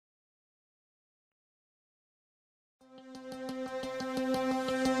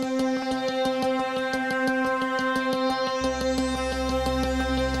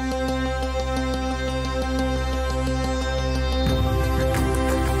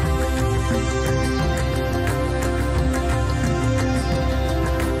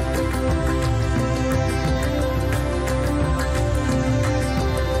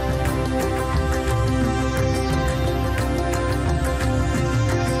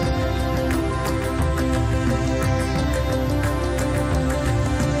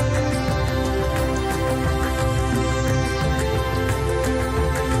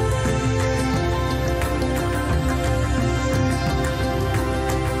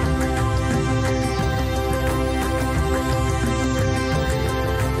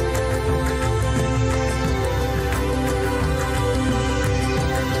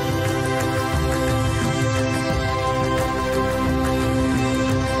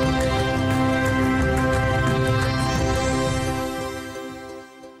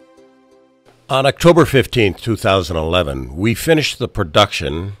On October 15th, 2011, we finished the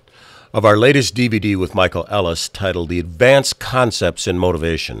production of our latest DVD with Michael Ellis titled The Advanced Concepts in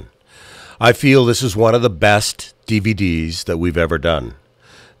Motivation. I feel this is one of the best DVDs that we've ever done.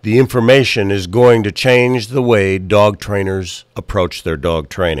 The information is going to change the way dog trainers approach their dog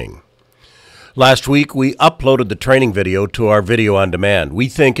training. Last week, we uploaded the training video to our video on demand. We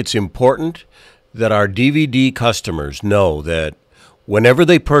think it's important that our DVD customers know that whenever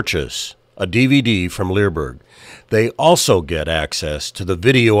they purchase a DVD from Leerburg, they also get access to the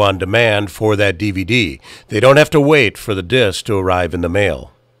video on demand for that DVD. They don't have to wait for the disc to arrive in the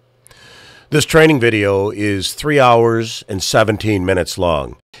mail. This training video is 3 hours and 17 minutes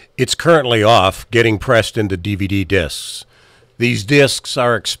long. It's currently off, getting pressed into DVD discs. These discs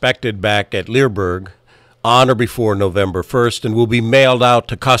are expected back at Leerburg on or before November 1st and will be mailed out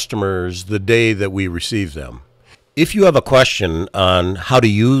to customers the day that we receive them. If you have a question on how to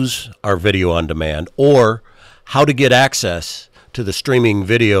use our video on demand or how to get access to the streaming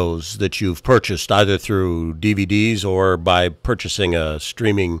videos that you've purchased either through DVDs or by purchasing a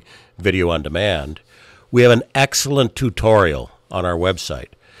streaming video on demand, we have an excellent tutorial on our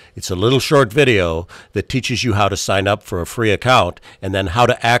website. It's a little short video that teaches you how to sign up for a free account and then how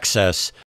to access